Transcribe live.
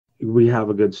we have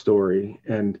a good story.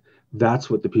 And that's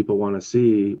what the people want to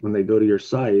see when they go to your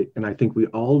site. And I think we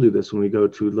all do this when we go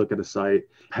to look at a site,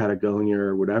 Patagonia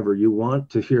or whatever. You want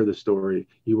to hear the story.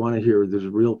 You want to hear there's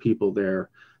real people there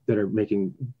that are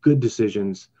making good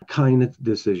decisions, kind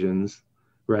decisions,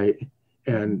 right?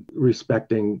 And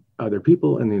respecting other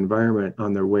people and the environment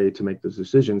on their way to make those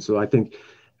decisions. So I think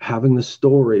having the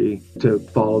story to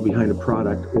follow behind a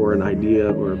product or an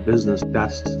idea or a business,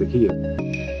 that's the key.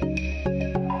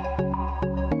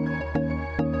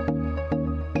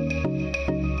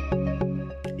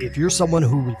 If you're someone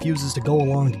who refuses to go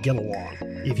along to get along,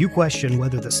 if you question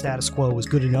whether the status quo is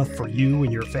good enough for you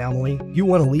and your family, you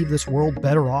want to leave this world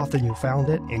better off than you found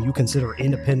it, and you consider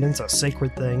independence a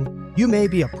sacred thing, you may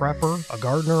be a prepper, a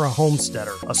gardener, a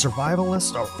homesteader, a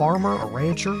survivalist, a farmer, a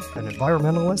rancher, an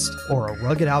environmentalist, or a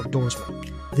rugged outdoorsman.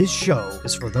 This show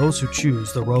is for those who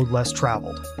choose the road less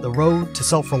traveled, the road to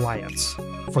self-reliance,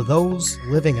 for those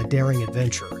living a daring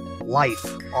adventure, life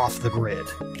off the grid.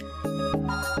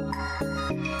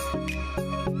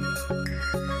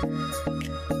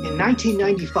 In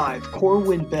 1995,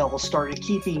 Corwin Bell started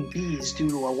keeping bees due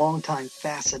to a longtime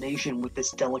fascination with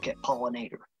this delicate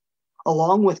pollinator.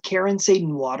 Along with Karen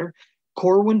Sadenwater,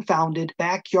 Corwin founded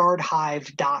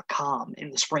BackYardHive.com in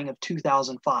the spring of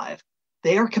 2005.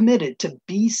 They are committed to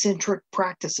bee-centric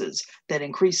practices that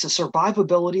increase the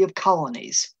survivability of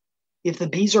colonies. If the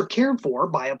bees are cared for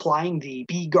by applying the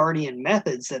bee guardian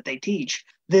methods that they teach,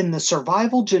 then the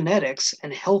survival genetics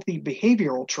and healthy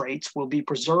behavioral traits will be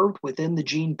preserved within the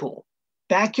gene pool.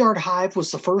 Backyard Hive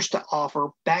was the first to offer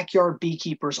backyard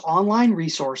beekeepers online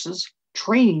resources,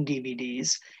 training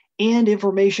DVDs, and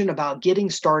information about getting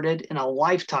started in a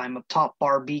lifetime of top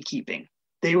bar beekeeping.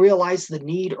 They realized the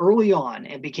need early on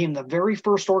and became the very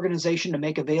first organization to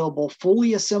make available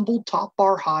fully assembled top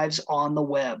bar hives on the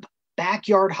web.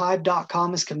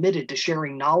 BackYardHive.com is committed to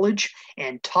sharing knowledge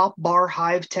and top bar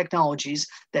hive technologies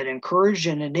that encourage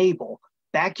and enable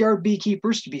backyard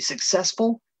beekeepers to be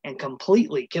successful and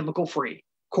completely chemical-free.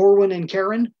 Corwin and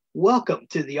Karen, welcome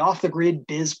to the Off the Grid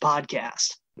Biz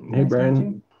Podcast. Hey,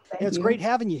 Brian. It's great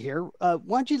having you here. Why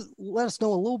don't you let us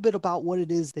know a little bit about what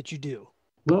it is that you do?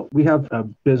 Well, we have a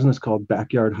business called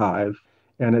Backyard Hive,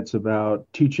 and it's about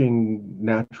teaching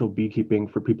natural beekeeping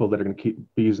for people that are going to keep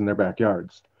bees in their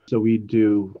backyards. So we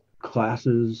do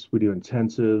classes, we do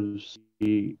intensives,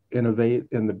 we innovate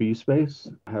in the bee space.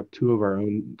 I have two of our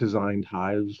own designed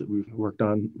hives that we've worked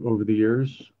on over the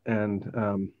years.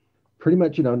 And pretty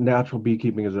much, natural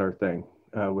beekeeping is our thing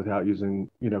without using,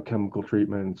 chemical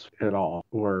treatments at all,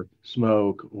 or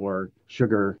smoke or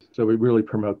sugar. So we really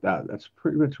promote that. That's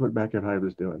pretty much what Backyard Hive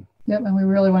is doing. Yep, and we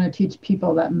really want to teach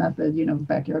people that method,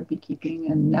 backyard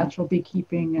beekeeping and natural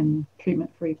beekeeping and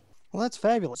treatment-free. Well, that's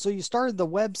fabulous. So you started the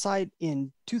website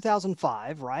in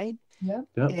 2005, right? Yep.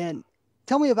 And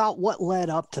tell me about what led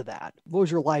up to that. What was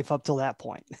your life up till that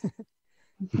point?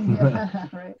 Yeah,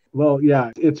 right. Well,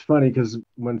 yeah, it's funny because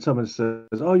when someone says,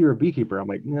 "Oh, you're a beekeeper," I'm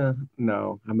like, "Yeah,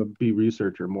 no, I'm a bee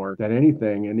researcher more than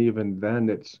anything." And even then,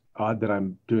 it's odd that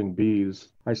I'm doing bees.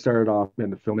 I started off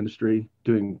in the film industry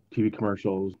doing TV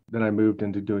commercials. Then I moved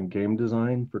into doing game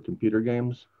design for computer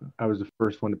games. I was the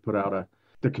first one to put out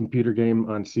the computer game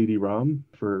on CD-ROM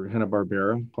for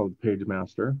Hanna-Barbera called Page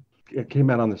Master. It came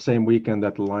out on the same weekend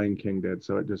that The Lion King did,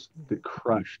 so it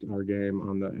crushed our game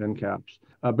on the end caps.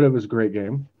 But it was a great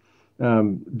game.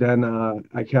 Then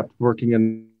I kept working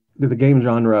in the game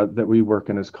genre that we work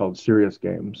in is called serious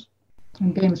games.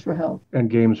 And games for health. And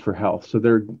games for health. So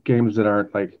they're games that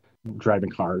aren't like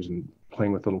driving cars and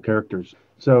playing with little characters.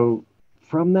 So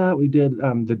from that, we did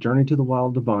The Journey to the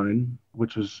Wild Divine,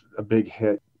 which was a big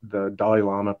hit. The Dalai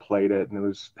Lama played it,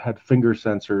 and had finger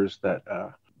sensors that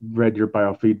read your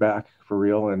biofeedback for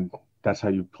real, and that's how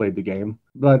you played the game.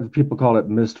 But people called it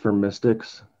Mist for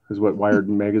Mystics, is what Wired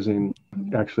magazine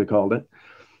actually called it.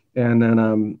 And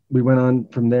then we went on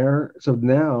from there. So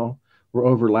now we're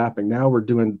overlapping. Now we're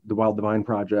doing the Wild Divine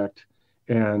project,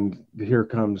 and here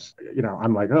comes,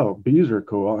 I'm like, oh, bees are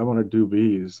cool. I want to do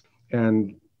bees.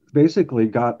 And basically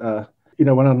got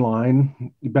went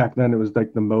online. Back then it was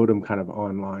like the modem kind of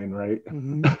online, right?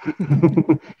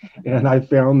 Mm-hmm. And I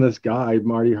found this guy,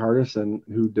 Marty Hardison,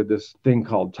 who did this thing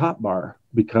called Top Bar,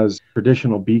 because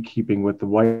traditional beekeeping with the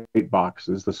white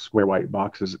boxes, the square white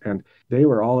boxes, and they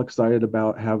were all excited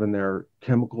about having their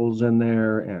chemicals in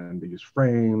there and these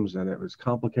frames, and it was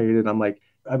complicated. I'm like,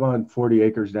 I'm on 40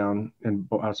 acres down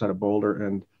outside of Boulder,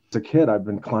 and as a kid, I've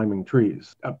been climbing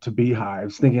trees up to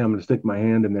beehives, thinking I'm going to stick my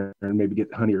hand in there and maybe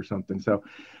get honey or something. So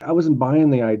I wasn't buying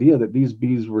the idea that these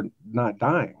bees were not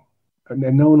dying,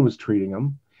 and no one was treating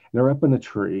them. They're up in a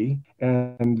tree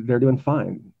and they're doing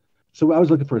fine. So I was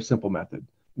looking for a simple method.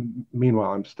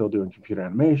 Meanwhile, I'm still doing computer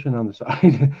animation on the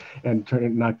side and trying to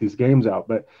knock these games out.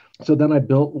 But so then I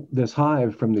built this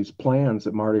hive from these plans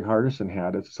that Marty Hardison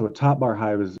had. So a top bar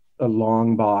hive is a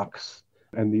long box,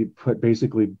 and you put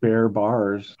basically bare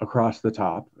bars across the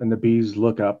top, and the bees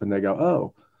look up and they go,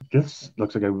 oh, this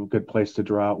looks like a good place to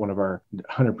draw out one of our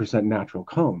 100% natural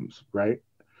combs, right?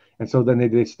 And so then they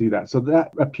just do that. So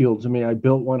that appealed to me. I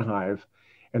built one hive,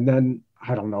 and then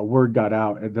I don't know, word got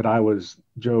out that I was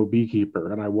Joe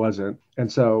Beekeeper, and I wasn't.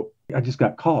 And so I just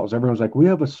got calls. Everyone's like, we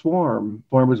have a swarm.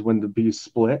 Swarm was when the bees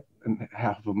split and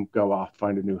half of them go off,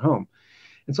 find a new home.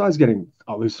 And so I was getting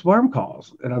all these swarm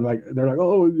calls. And I'm like, they're like,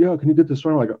 oh, yeah, can you get the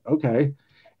swarm? I'm like, okay.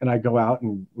 And I go out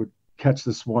and would catch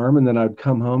the swarm. And then I'd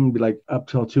come home and be like up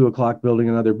till 2 o'clock building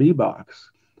another bee box.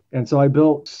 And so I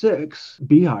built 6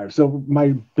 beehives. So my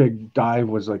big dive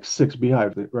was like 6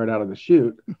 beehives right out of the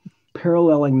chute.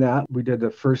 Paralleling that, we did the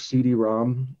first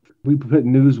CD-ROM. We put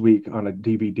Newsweek on a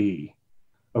DVD,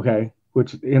 okay,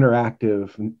 which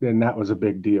interactive, and that was a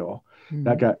big deal.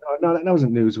 That got, no, that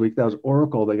wasn't Newsweek. That was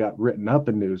Oracle. They got written up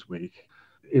in Newsweek.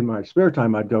 In my spare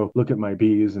time, I'd go look at my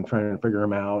bees and try and figure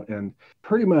them out. And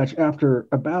pretty much after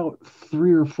about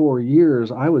 3 or 4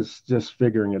 years, I was just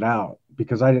figuring it out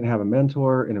because I didn't have a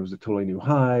mentor, and it was a totally new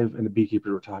hive, and the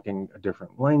beekeepers were talking a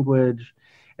different language,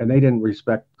 and they didn't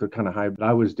respect the kind of hive that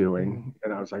I was doing.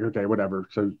 And I was like, okay, whatever.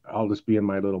 So I'll just be in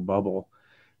my little bubble.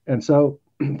 And so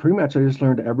pretty much I just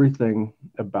learned everything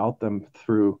about them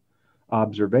through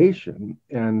observation.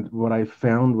 And what I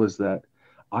found was that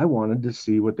I wanted to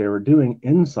see what they were doing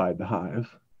inside the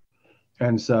hive.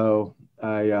 And so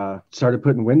I started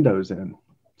putting windows in.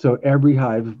 So every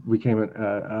hive became an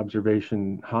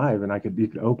observation hive, and you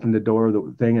could open the door of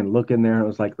the thing and look in there. And it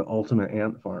was like the ultimate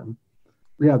ant farm.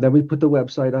 Yeah, then we put the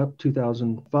website up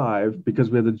 2005 because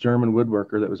we had the German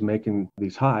woodworker that was making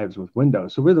these hives with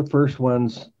windows. So we're the first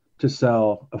ones to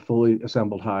sell a fully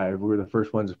assembled hive. We were the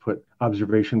first ones to put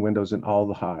observation windows in all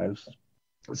the hives.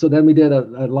 So then we did a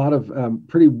lot of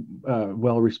pretty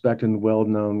well-respected and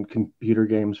well-known computer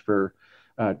games for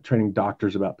training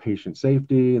doctors about patient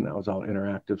safety, and that was all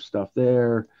interactive stuff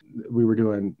there. We were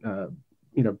doing,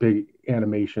 big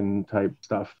animation type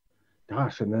stuff.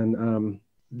 Gosh, and then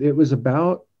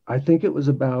I think it was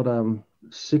about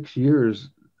 6 years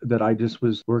that I just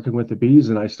was working with the bees,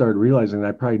 and I started realizing that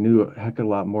I probably knew a heck of a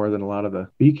lot more than a lot of the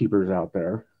beekeepers out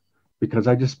there because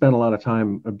I just spent a lot of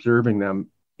time observing them.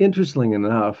 Interestingly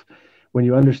enough, when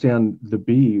you understand the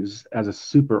bees as a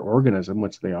super organism,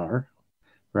 which they are,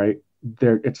 right?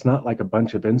 It's not like a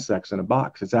bunch of insects in a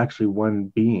box. It's actually one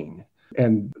being.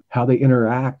 And how they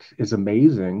interact is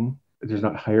amazing. There's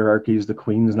not hierarchies. The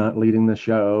queen's not leading the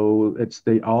show.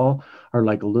 They all are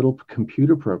like little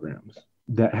computer programs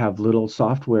that have little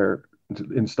software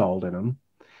installed in them.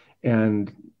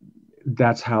 And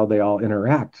that's how they all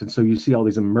interact. And so you see all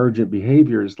these emergent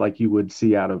behaviors like you would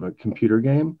see out of a computer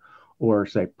game or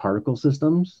say particle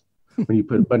systems. When you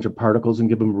put a bunch of particles and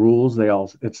give them rules,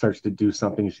 it starts to do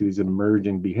something. You see these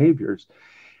emerging behaviors.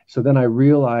 So then I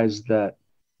realized that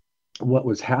what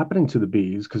was happening to the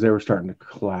bees, because they were starting to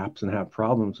collapse and have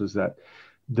problems, was that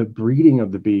the breeding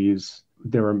of the bees,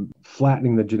 they were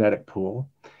flattening the genetic pool,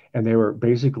 and they were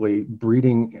basically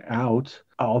breeding out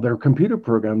all their computer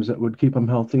programs that would keep them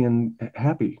healthy and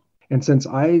happy. And since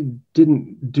I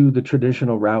didn't do the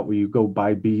traditional route where you go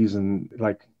buy bees and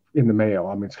like in the mail,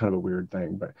 I mean, it's kind of a weird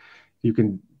thing, but you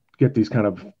can get these kind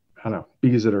of, I don't know,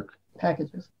 bees that are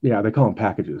packages. Yeah, they call them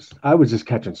packages. I was just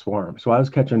catching swarms. So I was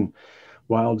catching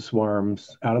wild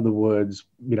swarms out of the woods,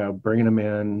 bringing them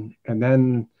in. And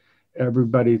then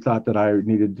everybody thought that I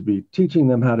needed to be teaching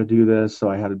them how to do this. So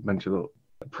I had a bunch of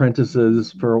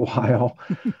apprentices for a while.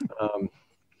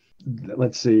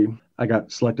 Let's see. I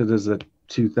got selected as a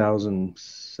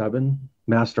 2007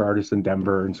 master artist in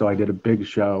Denver. And so I did a big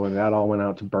show, and that all went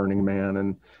out to Burning Man.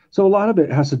 And so a lot of it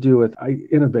has to do with I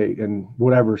innovate in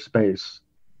whatever space.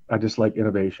 I just like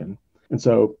innovation. And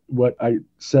so what I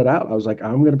set out, I was like,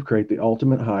 I'm going to create the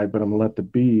ultimate hive, but I'm going to let the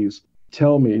bees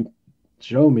show me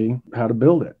how to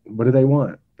build it. What do they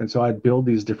want? And so I'd build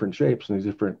these different shapes and these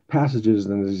different passages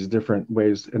and these different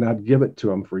ways, and I'd give it to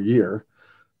them for a year.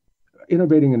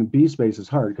 Innovating in bee space is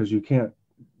hard because you can't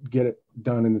get it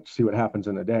done and see what happens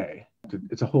in a day.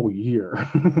 It's a whole year,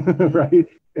 right?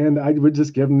 And I would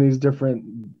just give them these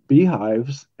different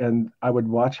beehives, and I would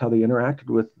watch how they interacted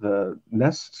with the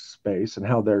nest space and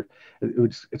how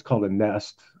it's called a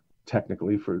nest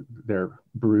technically for their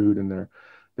brood and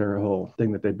their whole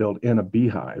thing that they build in a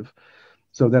beehive.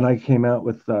 So then I came out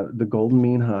with the golden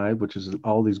mean hive, which is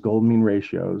all these golden mean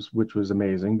ratios, which was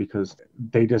amazing because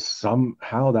they just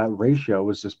somehow that ratio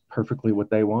was just perfectly what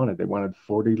they wanted. They wanted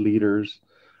 40 liters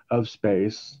of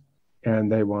space,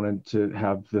 and they wanted to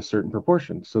have this certain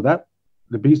proportion. So that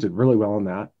the bees did really well on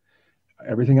that.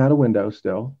 Everything out of window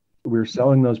still. We were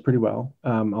selling those pretty well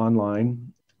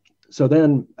online. So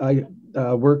then I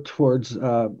worked towards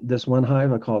this one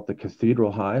hive. I call it the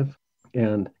Cathedral Hive,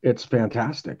 and it's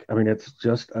fantastic. I mean, it's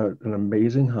just an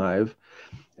amazing hive.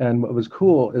 And what was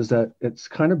cool is that it's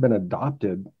kind of been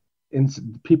adopted in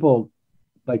people.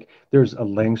 Like there's a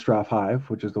Langstroth hive,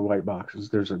 which is the white boxes.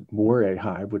 There's a Moray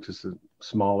hive, which is a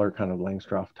smaller kind of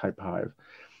Langstroth type hive.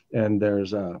 And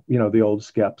there's, the old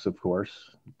skeps, of course,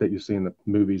 that you see in the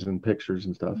movies and pictures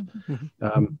and stuff.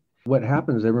 What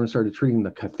happened is everyone started treating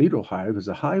the Cathedral Hive as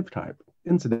a hive type.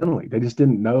 Incidentally, they just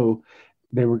didn't know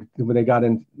when they got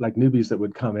in, like newbies that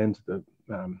would come into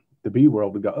the bee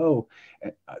world would go, oh,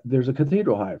 there's a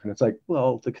Cathedral Hive. And it's like,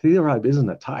 well, the Cathedral Hive isn't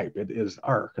a type. It is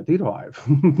our Cathedral Hive,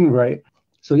 right?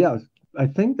 So yeah, I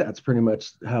think that's pretty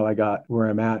much how I got where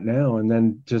I'm at now. And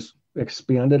then just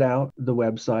expanded out the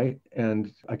website,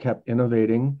 and I kept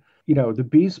innovating. The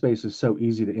bee space is so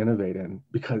easy to innovate in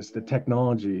because the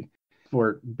technology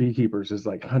for beekeepers is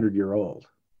like 100-year-old.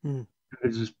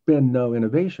 There's just been no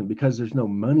innovation because there's no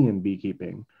money in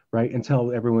beekeeping, right?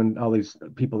 Until all these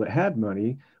people that had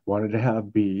money wanted to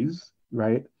have bees,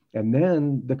 right? And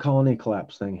then the colony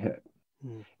collapse thing hit.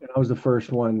 And I was the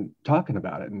first one talking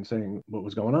about it and saying what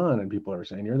was going on. And people are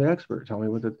saying, you're the expert. Tell me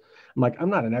what I'm like, I'm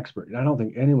not an expert. I don't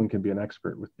think anyone can be an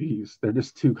expert with bees. They're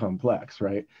just too complex,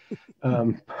 right?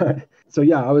 So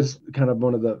yeah, I was kind of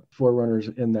one of the forerunners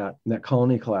in that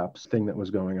colony collapse thing that was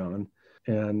going on.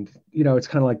 And, it's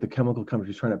kind of like the chemical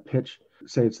companies trying to pitch,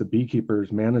 say it's the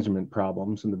beekeepers' management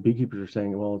problems. And the beekeepers are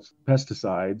saying, well, it's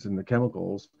pesticides and the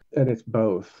chemicals. And it's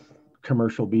both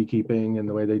commercial beekeeping and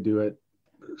the way they do it.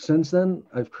 Since then,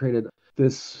 I've created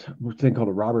this thing called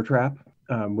a robber trap,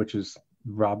 which is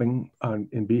robbing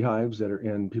in beehives that are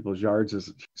in people's yards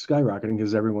is skyrocketing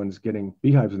because everyone's getting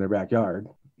beehives in their backyard.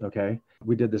 Okay.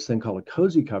 We did this thing called a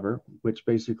cozy cover, which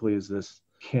basically is this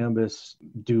canvas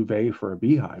duvet for a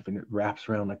beehive, and it wraps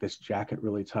around like this jacket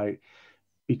really tight.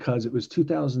 Because it was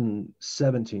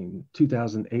 2017,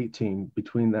 2018,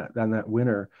 between that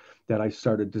winter, that I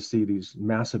started to see these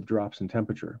massive drops in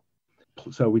temperature.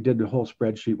 So we did the whole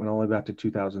spreadsheet, went all the way back to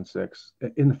 2006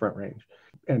 in the Front Range,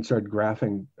 and started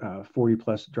graphing 40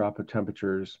 plus drop of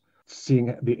temperatures,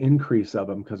 seeing the increase of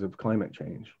them because of climate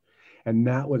change. And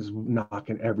that was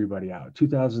knocking everybody out.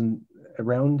 2000,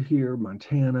 around here,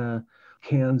 Montana,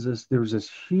 Kansas, there was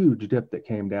this huge dip that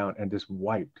came down and just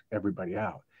wiped everybody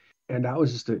out. And that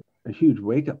was just a huge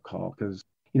wake-up call because,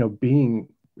 being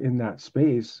in that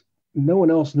space, no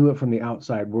one else knew it from the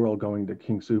outside world going to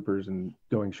King Soopers and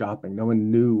going shopping. No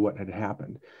one knew what had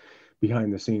happened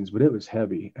behind the scenes, but it was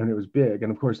heavy and it was big.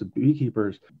 And of course, the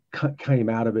beekeepers came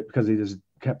out of it because they just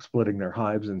kept splitting their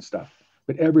hives and stuff.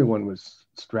 But everyone was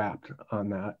strapped on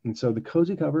that. And so the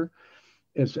cozy cover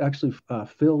is actually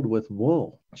filled with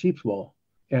wool, sheep's wool.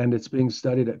 And it's being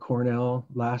studied at Cornell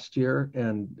last year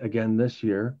and again this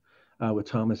year with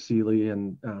Thomas Seeley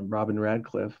and Robin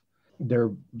Radcliffe.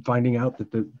 They're finding out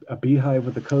that a beehive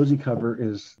with a cozy cover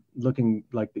is looking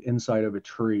like the inside of a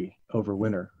tree over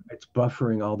winter. It's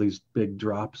buffering all these big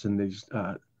drops and these,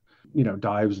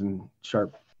 dives and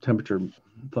sharp temperature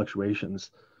fluctuations.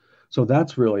 So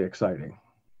that's really exciting,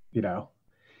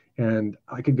 and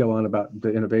I could go on about the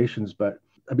innovations, but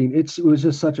I mean, it was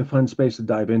just such a fun space to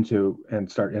dive into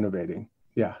and start innovating.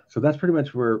 Yeah. So that's pretty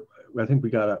much where I think we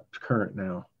got up to current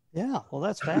now. Yeah. Well,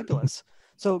 that's fabulous.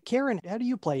 So Karen, how do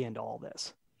you play into all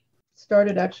this?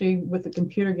 Started actually with the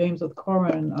computer games with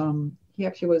Corwin. He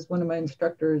actually was one of my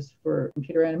instructors for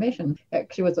computer animation.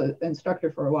 Actually was an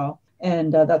instructor for a while.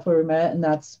 And that's where we met. And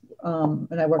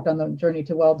and I worked on the Journey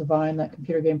to Well Divine, that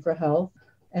computer game for health.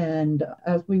 And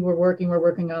as we're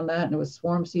working on that, and it was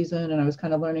swarm season, and I was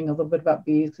kind of learning a little bit about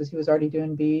bees because he was already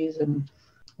doing bees. And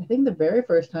I think the very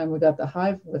first time we got the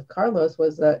hive with Carlos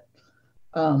was that,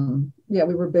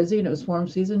 we were busy and it was swarm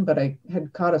season, but I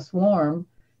had caught a swarm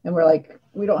and we're like,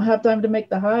 we don't have time to make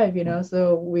the hive,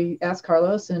 so we asked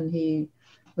Carlos and he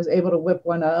was able to whip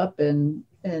one up and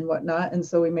whatnot. And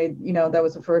so we made, that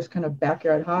was the first kind of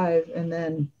backyard hive. And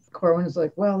then Corwin was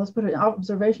like, well, let's put an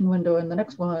observation window in the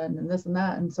next one and this and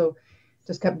that. And so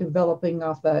just kept developing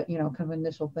off that, kind of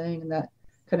initial thing and that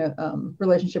kind of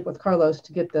relationship with Carlos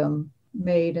to get them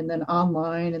made and then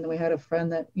online. And then we had a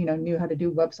friend that, knew how to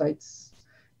do websites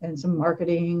and some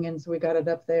marketing. And so we got it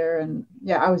up there. And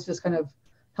I was just kind of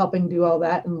helping do all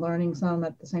that and learning some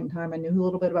at the same time. I knew a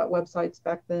little bit about websites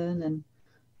back then and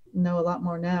know a lot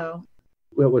more now.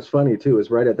 What was funny too is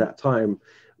right at that time,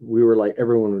 we were like,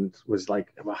 everyone was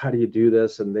like, well, how do you do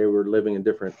this? And they were living in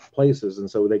different places, and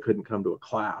so they couldn't come to a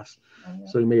class.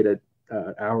 So we made an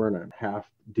hour and a half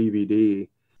DVD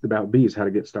about bees, how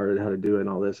to get started, how to do it, and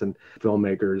all this. And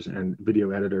filmmakers and video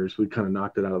editors, we kind of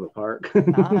knocked it out of the park.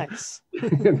 Nice.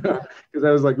 Because I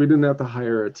was like, we didn't have to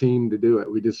hire a team to do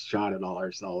it. We just shot it all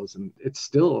ourselves, and it's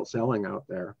still selling out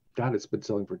there. God, it's been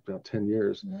selling for about 10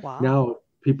 years. Wow. Now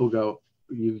people go,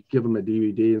 you give them a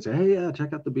DVD and say, hey, yeah,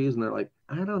 check out the bees. And they're like,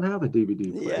 I don't have a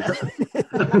DVD player.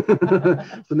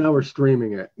 Yeah. So now we're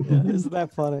streaming it. Yeah, isn't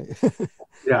that funny?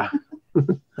 Yeah.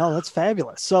 No, that's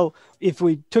fabulous. So if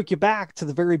we took you back to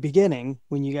the very beginning,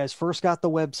 when you guys first got the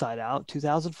website out,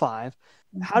 2005,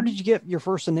 how did you get your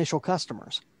first initial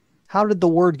customers? How did the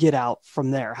word get out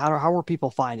from there? How were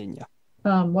people finding you?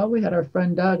 Well, we had our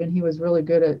friend Doug, and he was really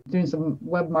good at doing some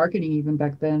web marketing even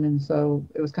back then. And so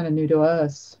it was kind of new to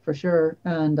us for sure.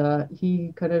 And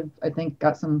he could have, I think,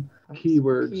 got some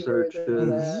keyword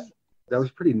searches. That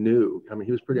was pretty new. I mean,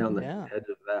 he was pretty on the edge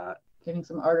of that. Getting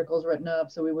some articles written up,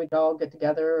 so we would all get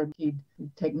together and he'd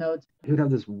take notes. He would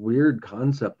have this weird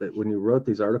concept that when you wrote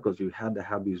these articles, you had to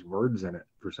have these words in it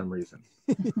for some reason.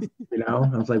 You know,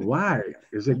 I was like, why?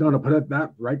 He's like, no, put it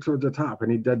that right towards the top.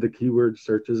 And he did the keyword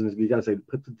searches, and you got to say,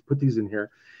 put these in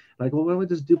here. Like, well, why don't we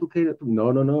just duplicate it?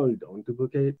 No, you don't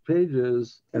duplicate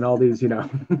pages and all these, you know.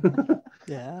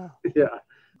 Yeah. Yeah.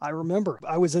 I remember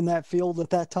I was in that field at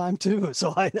that time too.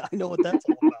 So I know what that's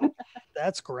all about.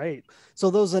 That's great. So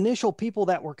those initial people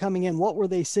that were coming in, what were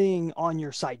they seeing on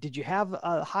your site? Did you have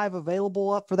a hive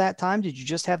available up for that time? Did you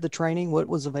just have the training? What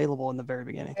was available in the very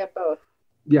beginning? We had both.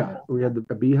 Yeah, we had the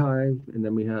Beehive, and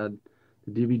then we had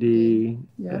the DVD,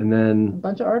 and then a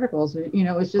bunch of articles. You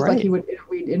know, it's just Great. like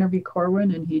we'd interview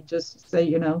Corwin, and he'd just say,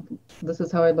 you know, this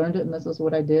is how I learned it, and this is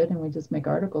what I did, and we just make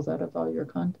articles out of all your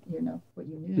content, you know, what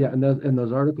you knew. Yeah, and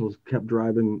those articles kept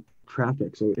driving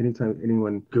traffic. So anytime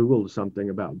anyone Googled something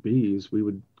about bees, we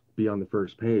would be on the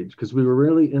first page, because we were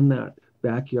really in that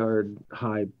backyard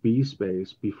hive bee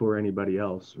space before anybody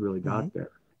else really got there.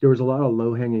 There was a lot of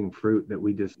low-hanging fruit that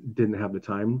we just didn't have the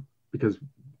time, because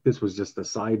this was just a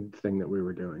side thing that we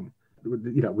were doing.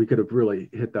 You know, we could have really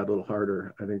hit that a little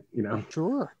harder, I think, you know.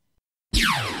 Sure.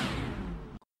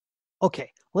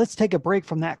 Okay, let's take a break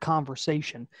from that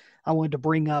conversation. I wanted to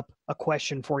bring up a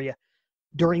question for you.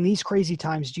 During these crazy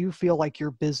times, do you feel like your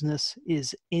business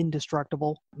is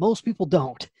indestructible? Most people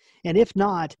don't. And if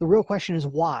not, the real question is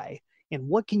why? And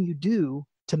what can you do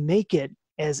to make it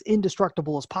as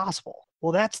indestructible as possible?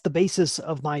 Well, that's the basis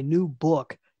of my new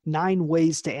book, 9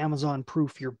 Ways to Amazon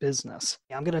Proof Your Business.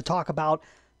 I'm going to talk about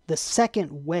the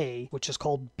second way, which is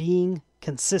called being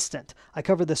consistent. I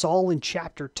cover this all in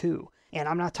chapter 2. And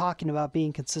I'm not talking about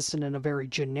being consistent in a very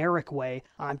generic way.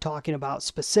 I'm talking about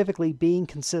specifically being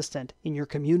consistent in your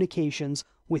communications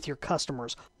with your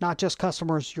customers. Not just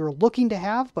customers you're looking to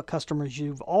have, but customers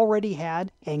you've already had,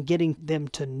 and getting them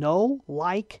to know,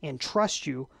 like, and trust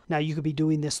you. Now, you could be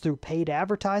doing this through paid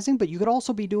advertising, but you could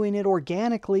also be doing it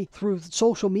organically through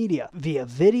social media, via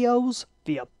videos,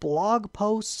 via blog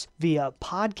posts, via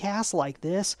podcasts like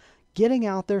this, getting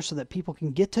out there so that people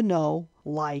can get to know,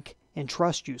 like, and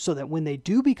trust you, so that when they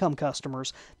do become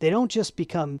customers, they don't just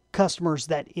become customers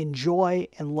that enjoy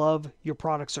and love your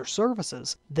products or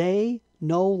services. They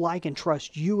know, like, and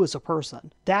trust you as a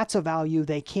person. That's a value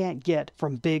they can't get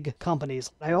from big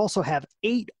companies. I also have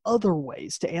 8 other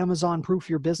ways to Amazon proof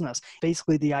your business.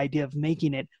 Basically, the idea of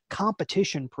making it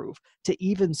competition proof to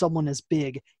even someone as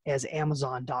big as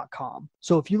Amazon.com.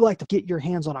 So if you'd like to get your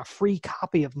hands on a free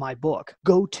copy of my book,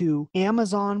 go to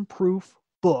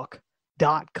AmazonProofBook.com.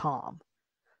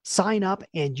 Sign up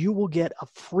and you will get a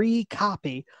free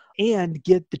copy and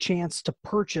get the chance to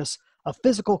purchase a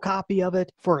physical copy of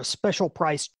it for a special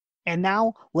price. And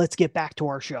now let's get back to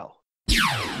our show.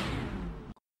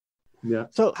 Yeah.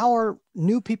 So how are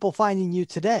new people finding you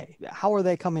today? How are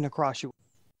they coming across you?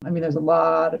 I mean, there's a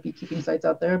lot of beekeeping sites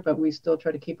out there, but we still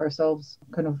try to keep ourselves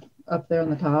kind of up there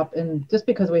on the top. And just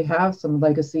because we have some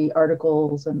legacy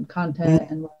articles and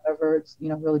content and whatever, it's, you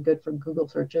know, really good for Google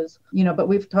searches, you know, but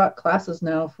we've taught classes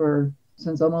now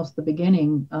since almost the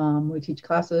beginning. We teach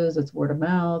classes, it's word of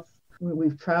mouth.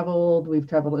 We've traveled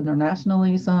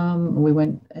internationally some. We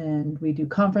went and we do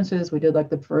conferences. We did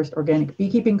like the first organic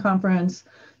beekeeping conference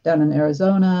down in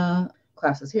Arizona,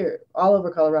 classes here, all over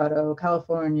Colorado,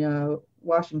 California,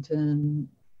 Washington,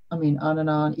 I mean, on and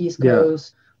on, East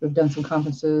Coast. We've done some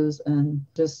conferences and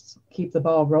just keep the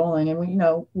ball rolling.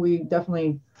 And we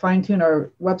definitely fine tune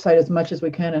our website as much as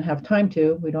we can and have time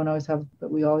to. We don't always have,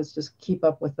 but we always just keep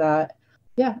up with that.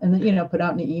 Yeah. And then, put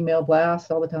out an email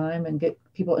blast all the time and get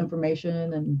people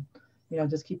information and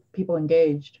just keep people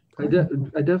engaged. I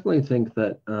definitely think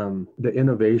that the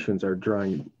innovations are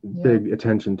drawing big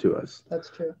attention to us. That's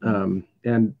true.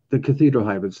 And the Cathedral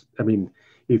Hive is, I mean,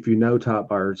 if you know top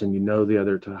bars and you know the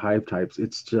other hive types,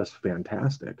 it's just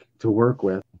fantastic to work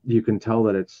with. You can tell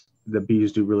that the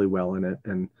bees do really well in it.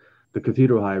 And the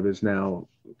Cathedral Hive is now,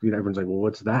 everyone's like, well,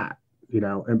 what's that?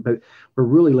 But we're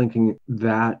really linking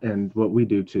that and what we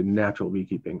do to natural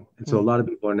beekeeping. And so a lot of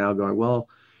people are now going, well,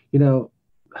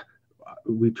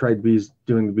 we tried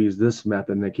doing the bees this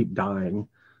method and they keep dying.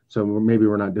 So maybe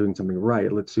we're not doing something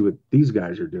right. Let's see what these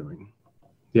guys are doing.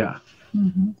 Yeah.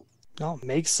 Mm-hmm. Oh,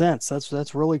 makes sense.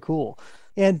 That's really cool.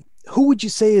 And who would you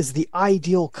say is the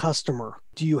ideal customer?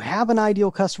 Do you have an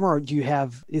ideal customer, or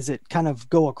is it kind of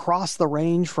go across the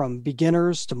range from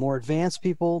beginners to more advanced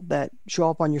people that show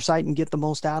up on your site and get the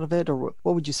most out of it? Or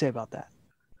what would you say about that?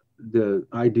 The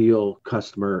ideal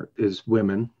customer is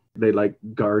women. They like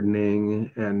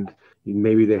gardening and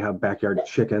maybe they have backyard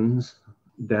chickens.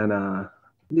 Then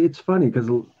it's funny because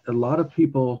a lot of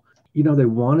people, they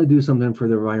want to do something for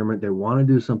the environment. They want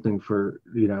to do something for,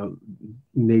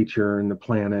 nature and the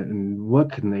planet. And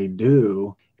what can they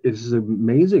do? It's an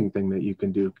amazing thing that you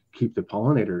can do, keep the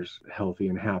pollinators healthy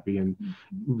and happy. And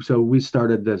so we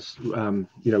started this,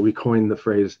 we coined the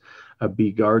phrase a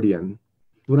bee guardian.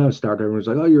 When I was starting, everyone was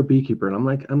like, oh, you're a beekeeper. And I'm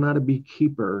like, I'm not a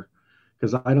beekeeper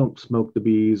because I don't smoke the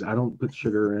bees. I don't put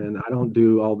sugar in. I don't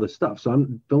do all this stuff. So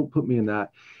don't put me in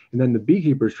that. And then the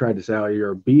beekeepers tried to say, oh,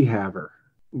 you're a bee-haver,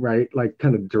 right? Like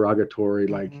kind of derogatory,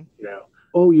 like,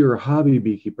 oh, you're a hobby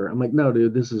beekeeper. I'm like, no,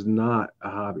 dude, this is not a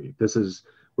hobby.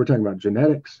 We're talking about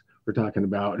genetics. We're talking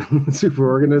about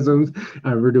superorganisms.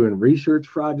 We're doing research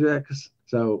projects.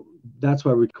 So that's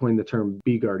why we coined the term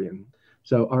bee guardian.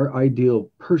 So our ideal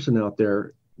person out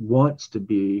there wants to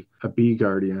be a bee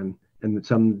guardian and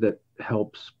someone that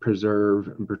helps preserve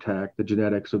and protect the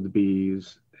genetics of the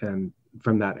bees and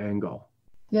from that angle.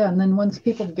 Yeah, and then once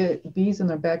people get bees in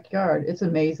their backyard, it's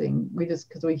amazing. Because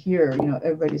we hear,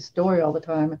 everybody's story all the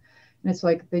time. And it's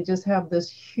like they just have this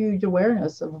huge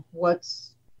awareness of what's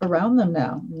around them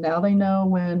now. Now they know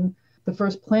when the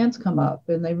first plants come up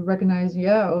and they recognize,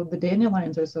 the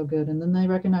dandelions are so good. And then they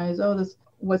recognize,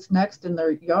 what's next in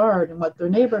their yard and what their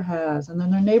neighbor has. And then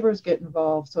their neighbors get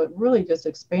involved. So it really just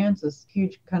expands this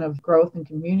huge kind of growth and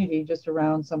community just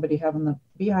around somebody having the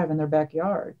beehive in their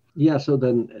backyard. Yeah. So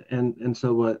then, and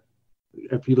so what,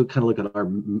 if you look at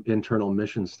our internal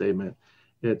mission statement,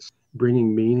 it's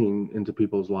bringing meaning into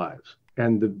people's lives.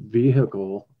 And the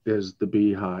vehicle is the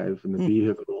beehive, and the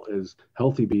vehicle is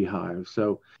healthy beehive.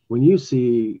 So when you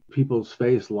see people's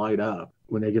face light up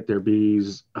when they get their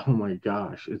bees, oh my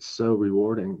gosh, it's so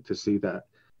rewarding to see that.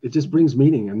 It just brings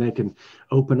meaning, and they can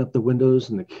open up the windows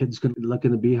and the kids can look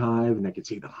in the beehive and they can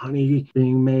see the honey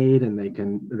being made, and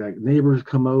the neighbors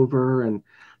come over. And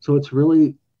so it's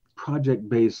really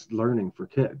project-based learning for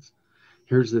kids.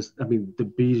 Here's this, the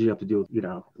bees you have to deal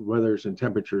with, weathers and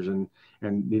temperatures and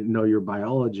know your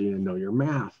biology and know your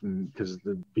math, and because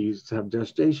the bees have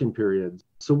gestation periods.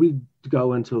 So we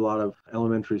go into a lot of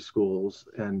elementary schools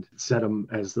and set them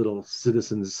as little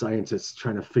citizen scientists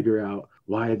trying to figure out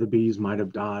why the bees might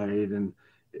have died. And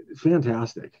it's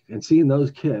fantastic. And seeing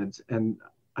those kids, and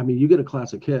you get a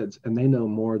class of kids and they know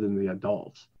more than the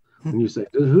adults. When you say,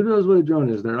 who knows what a drone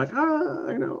is? They're like,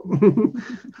 I know.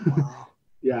 Wow.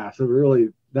 Yeah, so really,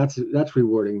 that's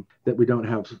rewarding that we don't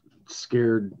have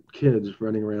scared kids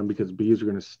running around because bees are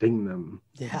going to sting them.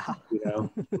 Yeah.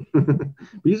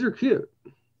 Bees are cute.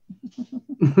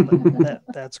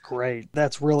 That's great.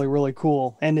 That's really, really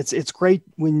cool. And it's great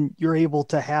when you're able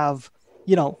to have,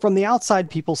 from the outside,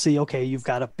 people see, okay, you've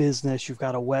got a business, you've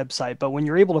got a website, but when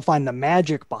you're able to find the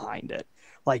magic behind it,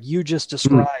 like you just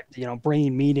described,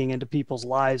 bringing meaning into people's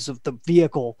lives, of the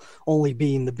vehicle only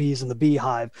being the bees in the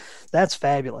beehive. That's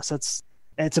fabulous.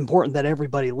 It's important that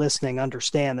everybody listening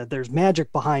understand that there's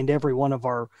magic behind every one of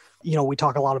our, we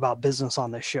talk a lot about business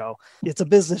on this show. It's a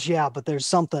business, but there's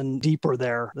something deeper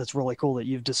there that's really cool that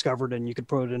you've discovered and you could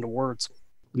put it into words.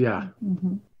 Yeah.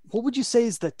 Mm-hmm. What would you say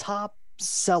is the top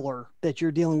seller that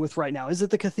you're dealing with right now? Is it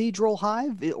the Cathedral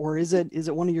Hive, or is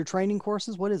it one of your training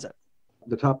courses? What is it?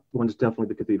 The top one is definitely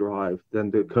the Cathedral Hive. Then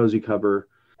the cozy cover.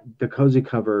 The cozy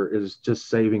cover is just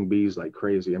saving bees like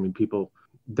crazy.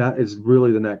 That is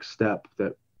really the next step,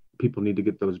 that people need to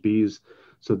get those bees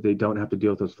so they don't have to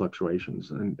deal with those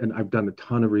fluctuations. And I've done a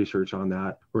ton of research on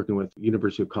that, working with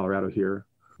University of Colorado here.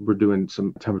 We're doing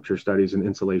some temperature studies and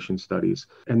insulation studies.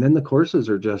 And then the courses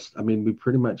are just, we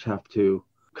pretty much have to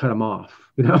cut them off,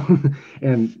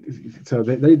 and so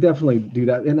they definitely do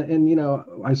that.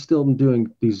 And I still am doing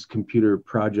these computer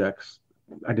projects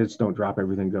I just don't drop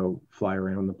everything, go fly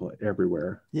around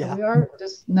everywhere. Yeah. We are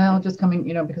just coming,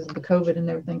 because of the COVID and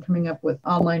everything, coming up with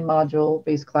online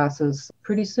module-based classes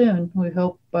pretty soon. We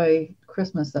hope by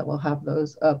Christmas that we'll have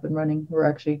those up and running. We're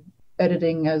actually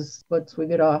editing as once we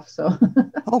get off. So.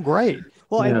 Oh, great.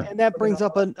 Well, Yeah. and that brings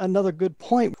up another good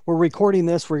point. We're recording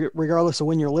this, regardless of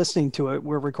when you're listening to it,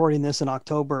 we're recording this in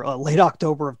October, late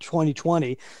October of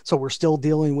 2020. So we're still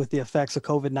dealing with the effects of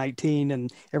COVID-19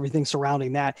 and everything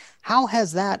surrounding that. How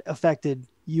has that affected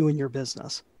you and your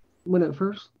business? When it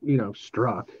first,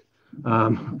 struck,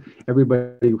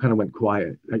 everybody kind of went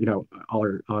quiet. All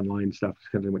our online stuff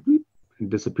kind of went whoop and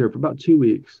disappeared for about 2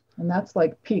 weeks. And that's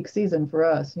like peak season for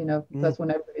us. That's when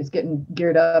everybody's getting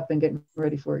geared up and getting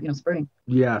ready for, spring.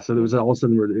 Yeah. So there was all of a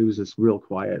sudden it was this real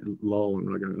quiet lull, and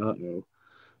we're like, uh-oh,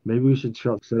 maybe we should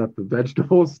set up a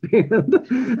vegetable stand,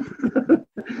 and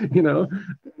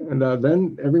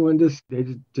then everyone just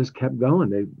kept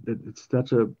going. It's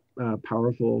such a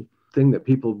powerful thing that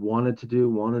people wanted to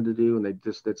do, and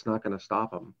it's not going to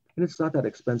stop them. And it's not that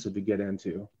expensive to get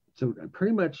into. So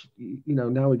pretty much,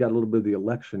 now we got a little bit of the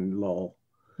election lull.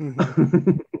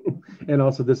 Mm-hmm. And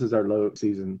also this is our low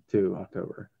season too,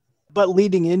 October. But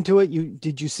leading into it,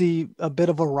 did you see a bit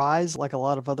of a rise like a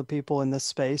lot of other people in this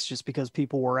space just because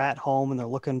people were at home and they're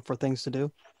looking for things to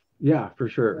do? Yeah, for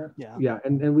sure. Yeah.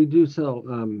 And we do sell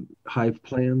hive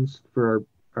plans for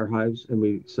our hives, and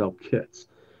we sell kits.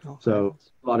 Okay. So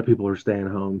a lot of people are staying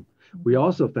home. We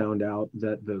also found out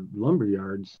that the lumber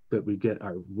yards that we get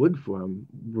our wood from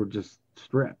were just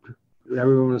stripped.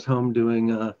 Everyone was home doing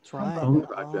home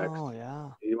projects. Oh, yeah.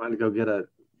 You want to go get a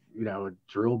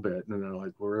drill bit, and they're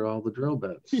like, where are all the drill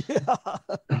bits? Yeah.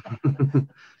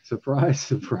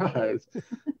 Surprise.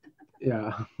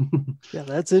 Yeah. Yeah,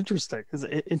 that's interesting. It's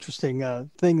an interesting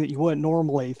thing that you wouldn't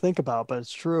normally think about, but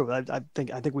it's true. I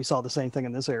think we saw the same thing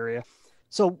in this area.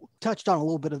 So touched on a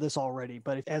little bit of this already,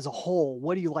 but as a whole,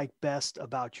 what do you like best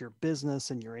about your business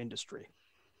and your industry?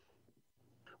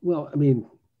 Well, I mean,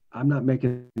 I'm not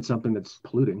making something that's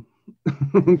polluting.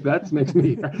 That makes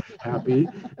me happy.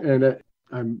 And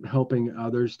I'm helping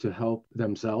others to help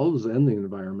themselves and the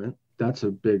environment. That's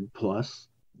a big plus.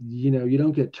 You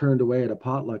don't get turned away at a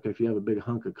potluck if you have a big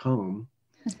hunk of comb.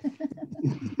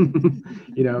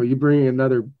 You bring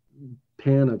another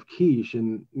pan of quiche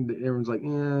and everyone's like,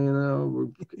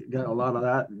 we've got a lot of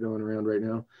that going around right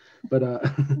now. But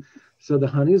so the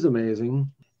honey is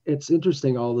amazing. It's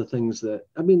interesting, all the things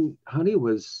honey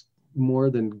was more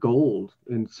than gold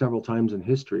in several times in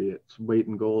history. Its weight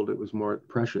in gold, it was more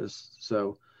precious.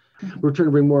 So we're trying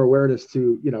to bring more awareness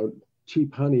to,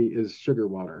 cheap honey is sugar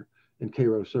water and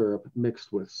Karo syrup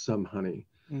mixed with some honey.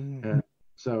 Mm-hmm. And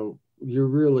so you're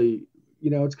really,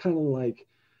 it's kind of like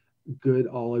good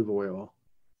olive oil.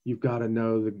 You've got to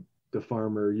know the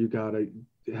farmer. You got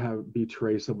to be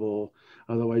traceable.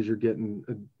 Otherwise you're getting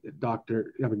a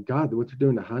doctor. I mean, God, what they're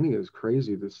doing to honey is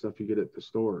crazy. The stuff you get at the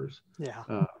stores.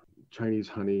 Yeah. Chinese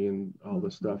honey and all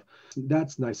this stuff.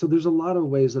 That's nice. So there's a lot of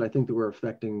ways that I think that we're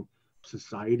affecting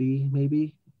society,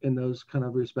 maybe in those kind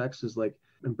of respects, is like,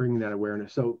 and bringing that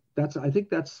awareness. So I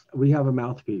think we have a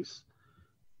mouthpiece.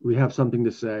 We have something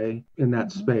to say in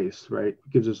that space, right? It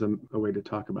gives us a way to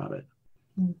talk about it.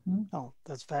 Mm-hmm. Oh,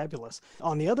 that's fabulous.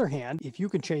 On the other hand, if you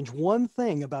could change one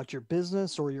thing about your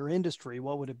business or your industry,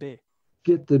 what would it be?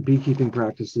 Get the beekeeping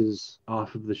practices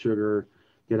off of the sugar,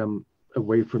 get them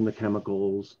away from the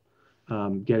chemicals,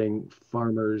 getting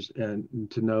farmers and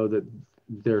to know that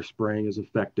their spraying is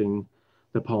affecting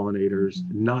the pollinators,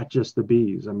 not just the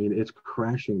bees. I mean, it's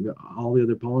crashing. All the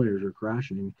other pollinators are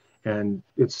crashing, and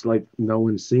it's like no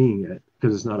one's seeing it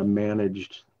because it's not a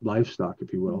managed livestock,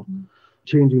 if you will. Mm-hmm.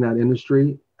 Changing that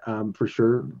industry, for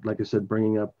sure. Like I said,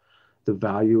 bringing up the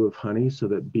value of honey so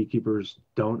that beekeepers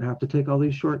don't have to take all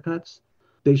these shortcuts.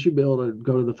 They should be able to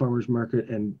go to the farmer's market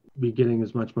and be getting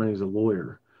as much money as a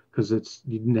lawyer, because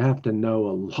you have to know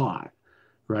a lot,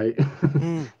 right?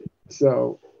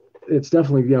 So it's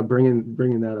definitely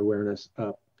bringing that awareness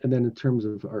up. And then in terms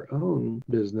of our own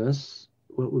business,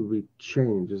 what would we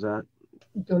change? Is that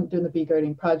doing the bee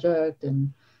guarding project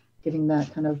and getting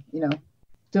that kind of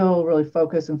still really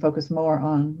focus more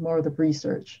on more of the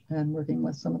research and working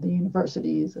with some of the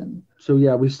universities. And so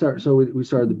we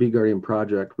started the Bee Guardian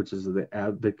Project, which is the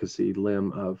advocacy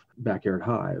limb of Backyard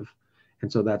Hive.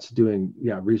 And so that's doing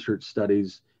research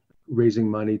studies, raising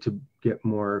money to get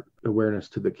more awareness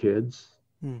to the kids.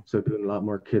 So doing a lot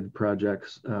more kid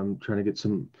projects, trying to get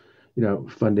some,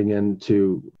 funding in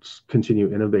to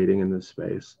continue innovating in this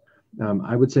space.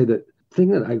 I would say that thing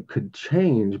that I could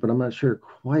change, but I'm not sure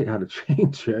quite how to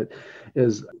change it,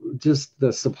 is just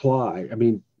the supply. I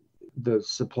mean, the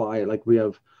supply, like we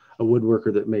have a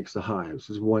woodworker that makes the hives.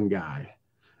 There's one guy.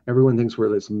 Everyone thinks we're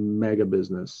this mega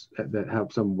business that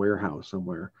have some warehouse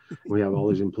somewhere. We have all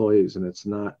these employees, and it's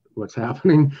not what's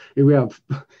happening. We have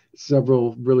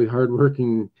several really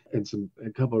hardworking and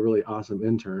a couple of really awesome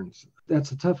interns.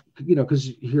 That's a tough, because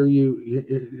here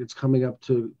it's coming up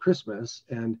to Christmas,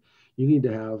 and you need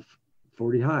to have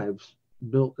 40 hives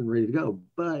built and ready to go.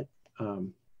 But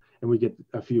and we get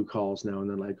a few calls now and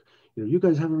then, like, you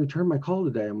guys haven't returned my call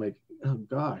today. I'm like, oh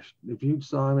gosh, if you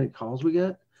saw how many calls we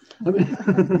get. I mean,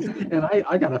 and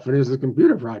I got to finish the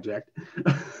computer project,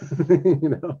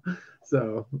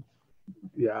 so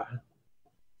yeah.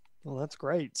 Well, that's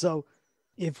great. So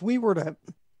if we were to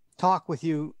talk with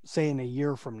you, say in a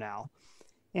year from now,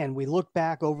 and we look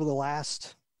back over the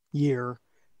last year,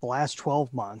 the last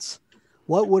 12 months,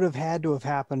 what would have had to have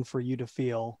happened for you to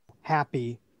feel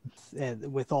happy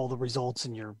with all the results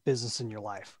in your business and your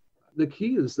life? The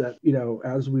key is that,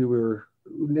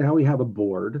 now we have a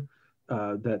board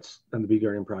that's on the Bee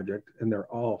Guardian project, and they're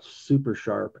all super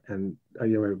sharp. And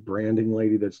we have a branding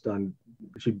lady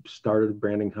she started a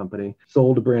branding company,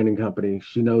 sold a branding company.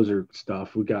 She knows her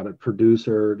stuff. We got a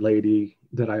producer lady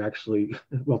that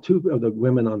two of the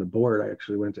women on the board, I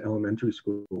actually went to elementary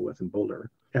school with in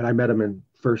Boulder, and I met them in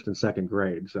first and second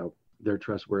grade. So they're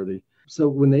trustworthy. So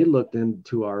when they looked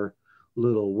into our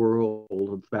little world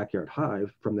of Backyard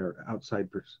Hive from their outside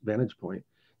vantage point,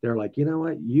 they're like, you know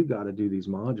what, you got to do these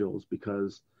modules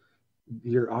because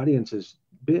your audience is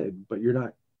big, but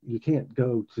you can't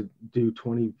go to do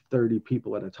 20, 30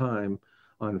 people at a time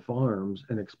on farms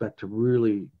and expect to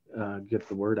really get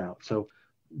the word out. So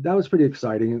that was pretty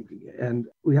exciting. And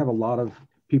we have a lot of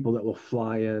people that will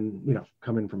fly in,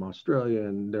 come in from Australia,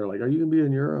 and they're like, are you gonna be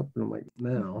in Europe? And I'm like,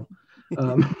 no.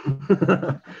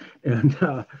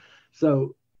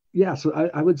 So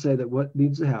I would say that what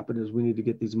needs to happen is we need to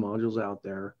get these modules out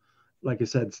there. Like I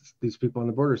said, these people on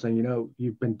the border saying,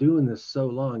 you've been doing this so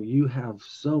long, you have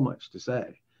so much to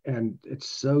say. And it's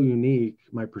so unique,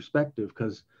 my perspective,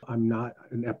 because I'm not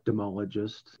an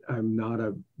epidemiologist. I'm not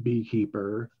a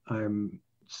beekeeper. I'm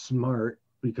smart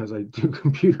because I do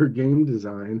computer game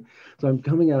design. So I'm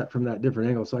coming at it from that different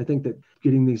angle. So I think that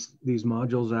getting these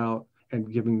modules out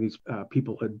and giving these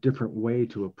people a different way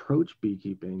to approach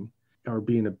beekeeping or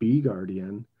being a bee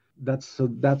guardian, that's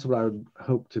what I would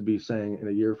hope to be saying in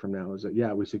a year from now, is that,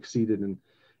 yeah, we succeeded in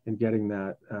getting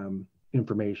that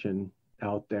information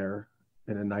out there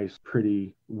in a nice,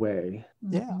 pretty way.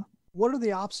 Yeah. What are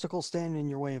the obstacles standing in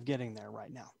your way of getting there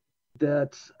right now?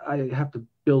 That I have to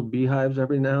build beehives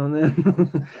every now and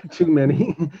then, too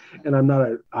many. And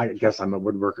I guess I'm a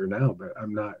woodworker now, but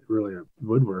I'm not really a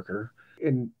woodworker.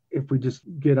 And if we just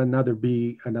get another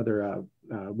woodworker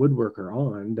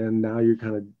on, then now you're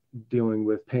kind of dealing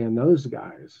with paying those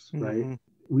guys, right? Mm-hmm.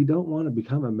 We don't want to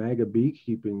become a mega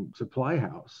beekeeping supply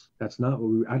house. That's not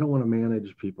I don't want to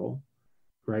manage people,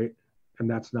 right? And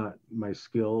that's not my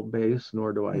skill base,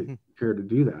 nor do I care to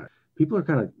do that. People are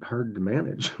kind of hard to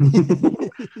manage.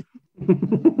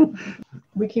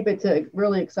 We keep it to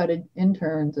really excited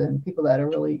interns and people that are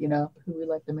really, who we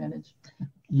like to manage.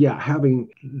 Yeah, having,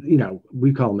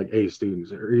 we call them like A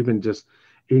students, or even just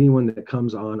anyone that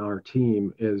comes on our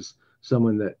team is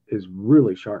someone that is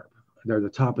really sharp. They're the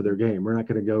top of their game. We're not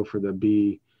going to go for the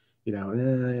B, I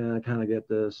kind of get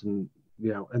this, and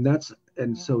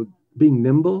so being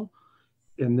nimble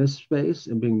in this space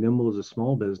and being nimble as a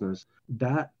small business,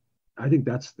 I think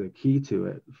that's the key to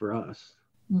it for us.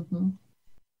 Mm-hmm.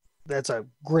 That's a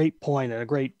great point and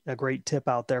a great tip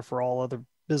out there for all other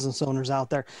business owners out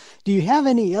there. Do you have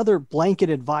any other blanket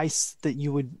advice that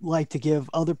you would like to give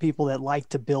other people that like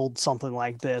to build something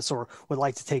like this, or would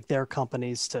like to take their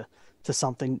companies to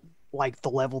something like the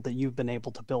level that you've been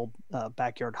able to build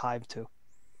Backyard Hive to?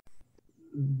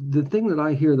 The thing that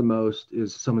I hear the most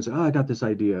is someone say, "Oh, I got this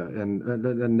idea,"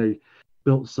 and they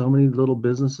built so many little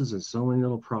businesses and so many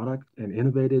little products and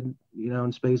innovated,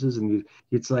 in spaces. And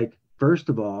it's like, first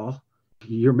of all,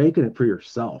 you're making it for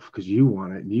yourself because you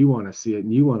want it and you want to see it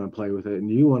and you want to play with it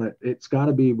and it's got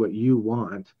to be what you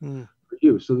want for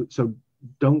you. So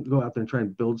don't go out there and try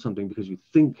and build something because you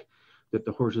think that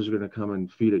the horses are going to come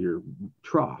and feed at your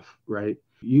trough, right?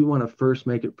 You want to first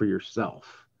make it for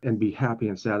yourself and be happy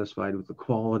and satisfied with the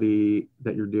quality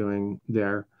that you're doing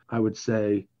there. I would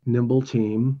say nimble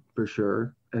team for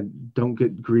sure, and don't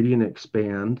get greedy and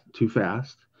expand too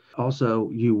fast. Also,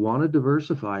 you want to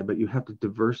diversify, but you have to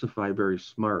diversify very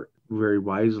smart, very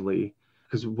wisely,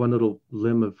 because one little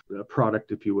limb of a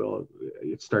product, if you will,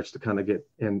 it starts to kind of get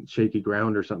in shaky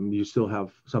ground or something. You still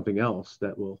have something else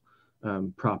that will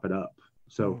prop it up.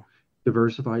 So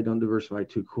Don't diversify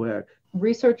too quick.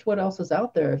 Research what else is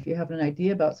out there. If you have an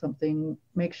idea about something,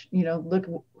 look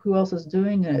who else is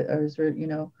doing it, or is there,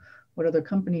 what other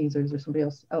companies, or is there somebody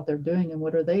else out there doing, and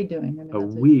what are they doing? I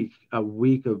mean, a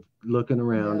week of looking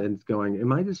around Yeah. and going,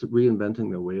 am I just reinventing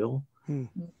the wheel? Hmm.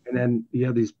 And then you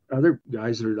have these other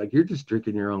guys that are like, you're just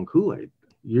drinking your own Kool-Aid.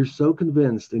 You're so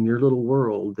convinced in your little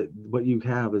world that what you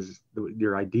have is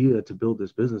your idea to build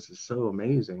this business is so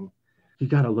amazing. You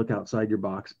got to look outside your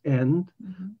box and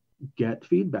get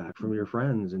feedback from your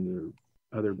friends and your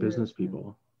other business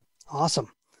people.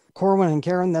 Awesome. Corwin and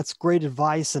Karen, that's great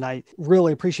advice. And I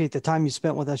really appreciate the time you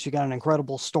spent with us. You got an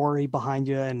incredible story behind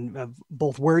you, and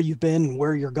both where you've been and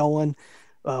where you're going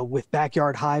with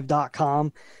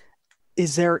BackYardHive.com.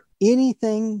 Is there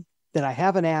anything that I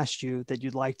haven't asked you that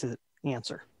you'd like to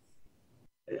answer?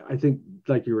 I think,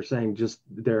 like you were saying just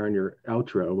there in your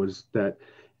outro, was that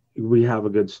we have a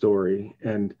good story,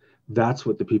 and that's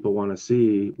what the people want to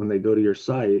see when they go to your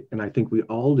site. And I think we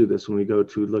all do this when we go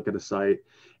to look at a site,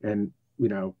 and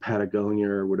Patagonia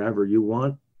or whatever, you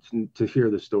want to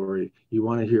hear the story. You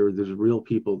want to hear there's real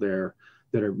people there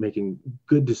that are making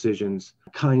good decisions,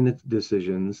 kind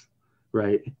decisions,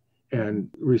 right? And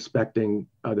respecting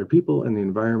other people and the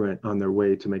environment on their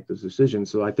way to make those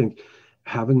decisions. So I think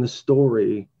having the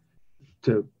story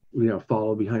to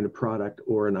follow behind a product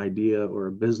or an idea or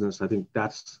a business, I think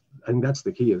that's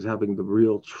the key, is having the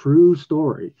real true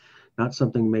story, not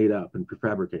something made up and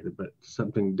prefabricated, but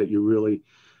something that you really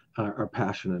are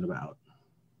passionate about.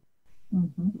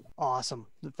 Awesome.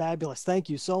 Fabulous. Thank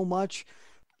you so much.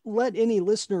 Let any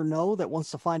listener know that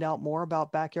wants to find out more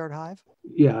about Backyard Hive.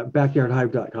 Yeah,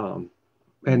 BackYardHive.com.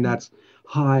 And that's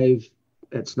Hive.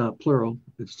 It's not plural.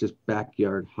 It's just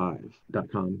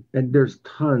BackYardHive.com. And there's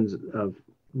tons of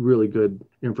really good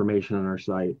information on our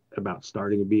site about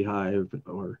starting a beehive,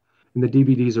 and the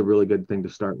DVDs are a really good thing to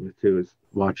start with too, is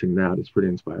watching that. It's pretty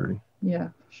inspiring. Yeah,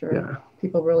 sure. Yeah.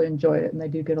 People really enjoy it, and they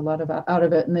do get a lot out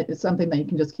of it. And it's something that you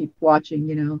can just keep watching,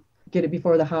 get it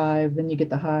before the hive, then you get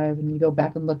the hive and you go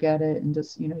back and look at it, and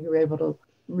just, you're able to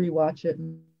rewatch it.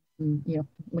 And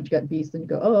once you got bees, then you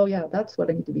go, oh yeah, that's what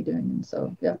I need to be doing. And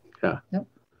so, yeah. Yep.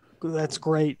 That's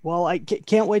great. Well, I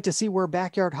can't wait to see where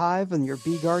Backyard Hive and your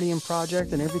Bee Guardian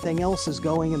project and everything else is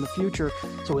going in the future.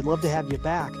 So we'd love to have you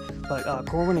back. But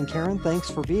Corwin and Karen,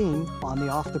 thanks for being on the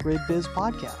Off the Grid Biz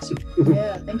podcast.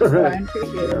 Yeah, thank you, Brian.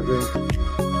 Appreciate it.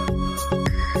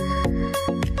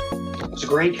 It was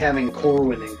great having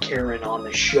Corwin and Karen on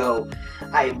the show.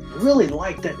 I really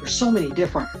like that there's so many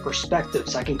different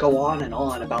perspectives. I can go on and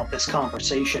on about this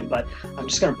conversation, but I'm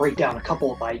just going to break down a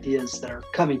couple of ideas that are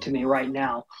coming to me right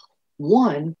now.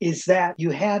 One is that you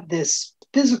had this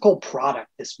physical product,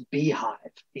 this beehive,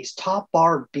 these top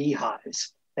bar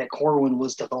beehives that Corwin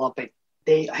was developing.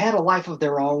 They had a life of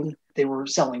their own. They were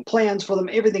selling plans for them,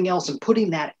 everything else, and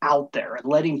putting that out there and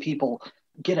letting people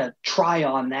get a try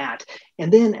on that.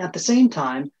 And then at the same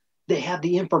time, they have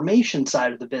the information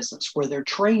side of the business where they're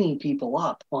training people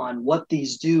up on what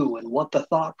these do and what the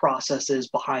thought process is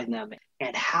behind them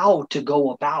and how to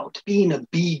go about being a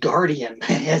bee guardian,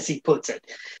 as he puts it.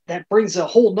 That brings a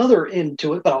whole nother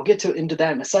into it, but I'll get into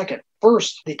that in a second.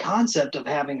 First, the concept of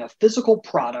having a physical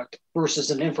product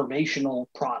versus an informational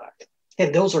product.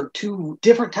 And those are two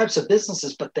different types of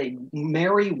businesses, but they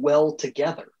marry well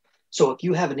together. So if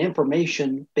you have an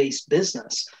information-based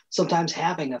business, sometimes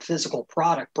having a physical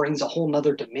product brings a whole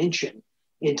nother dimension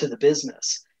into the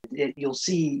business. You'll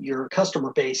see your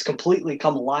customer base completely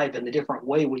come alive in a different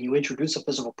way when you introduce a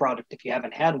physical product if you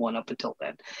haven't had one up until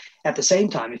then. At the same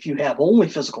time, if you have only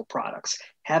physical products,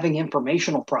 having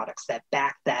informational products that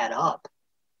back that up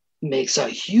makes a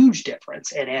huge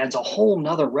difference and adds a whole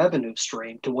nother revenue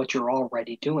stream to what you're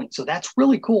already doing. So that's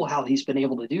really cool how he's been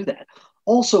able to do that.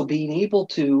 Also being able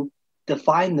to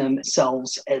define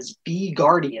themselves as bee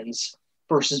guardians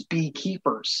versus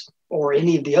beekeepers, or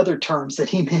any of the other terms that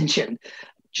he mentioned,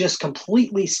 just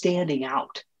completely standing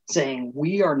out, saying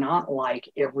we are not like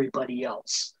everybody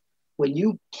else. When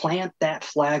you plant that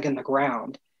flag in the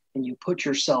ground and you put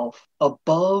yourself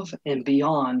above and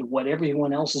beyond what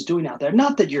everyone else is doing out there,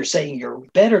 not that you're saying you're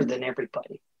better than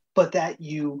everybody, but that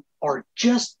you are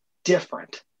just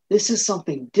different. This is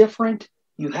something different.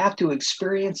 You have to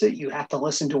experience it. You have to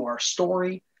listen to our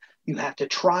story. You have to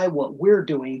try what we're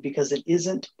doing because it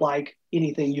isn't like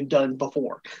anything you've done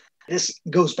before. This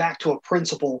goes back to a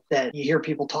principle that you hear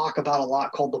people talk about a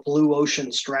lot called the blue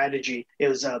ocean strategy. It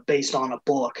was based on a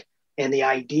book And the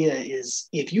idea is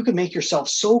if you can make yourself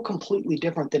so completely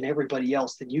different than everybody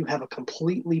else, then you have a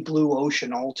completely blue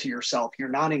ocean all to yourself. You're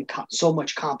not in so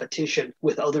much competition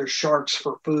with other sharks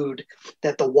for food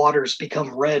that the waters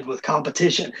become red with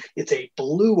competition. It's a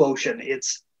blue ocean.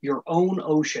 It's your own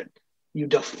ocean. You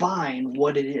define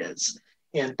what it is.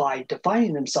 And by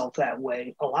defining himself that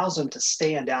way allows him to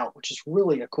stand out, which is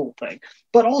really a cool thing.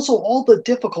 But also all the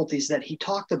difficulties that he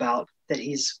talked about that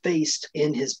he's faced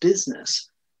in his business,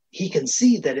 he can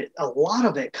see that a lot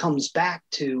of it comes back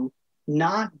to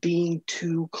not being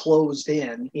too closed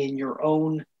in your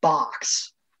own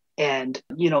box and,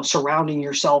 surrounding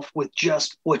yourself with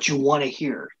just what you want to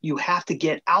hear. You have to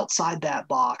get outside that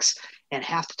box and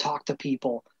have to talk to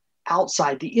people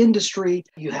outside the industry.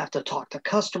 You have to talk to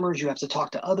customers. You have to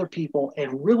talk to other people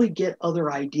and really get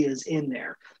other ideas in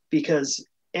there, because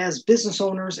as business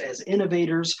owners, as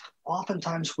innovators,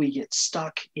 oftentimes we get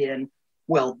stuck in,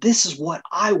 well, this is what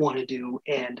I want to do,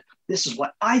 and this is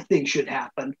what I think should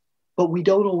happen. But we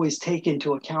don't always take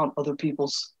into account other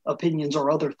people's opinions or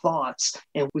other thoughts,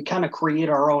 and we kind of create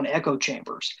our own echo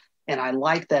chambers. And I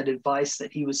like that advice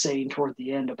that he was saying toward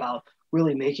the end about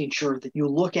really making sure that you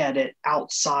look at it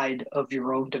outside of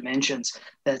your own dimensions.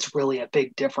 That's really a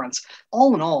big difference.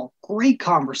 All in all, great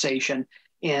conversation.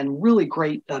 And really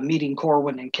great meeting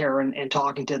Corwin and Karen and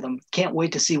talking to them. Can't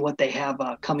wait to see what they have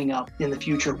coming up in the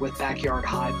future with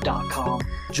BackYardHive.com.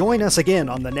 Join us again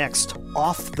on the next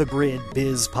Off the Grid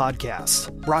Biz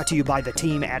podcast, brought to you by the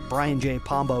team at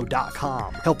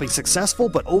BrianJPombo.com, helping successful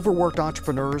but overworked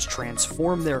entrepreneurs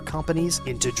transform their companies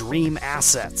into dream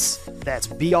assets. That's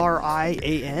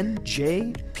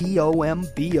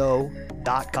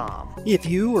BrianJPombo.com. If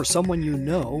you or someone you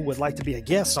know would like to be a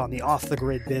guest on the Off the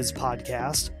Grid Biz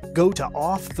podcast, go to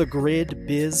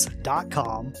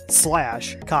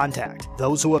offthegridbiz.com/contact.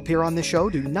 Those who appear on the show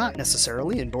do not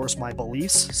necessarily endorse my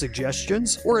beliefs,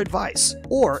 suggestions, or advice,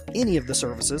 or any of the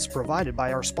services provided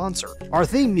by our sponsor. Our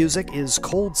theme music is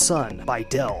Cold Sun by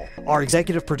Dell. Our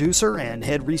executive producer and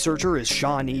head researcher is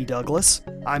Sean E. Douglas.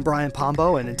 I'm Brian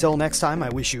Pombo, and until next time, I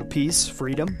wish you peace,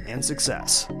 freedom, and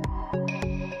success.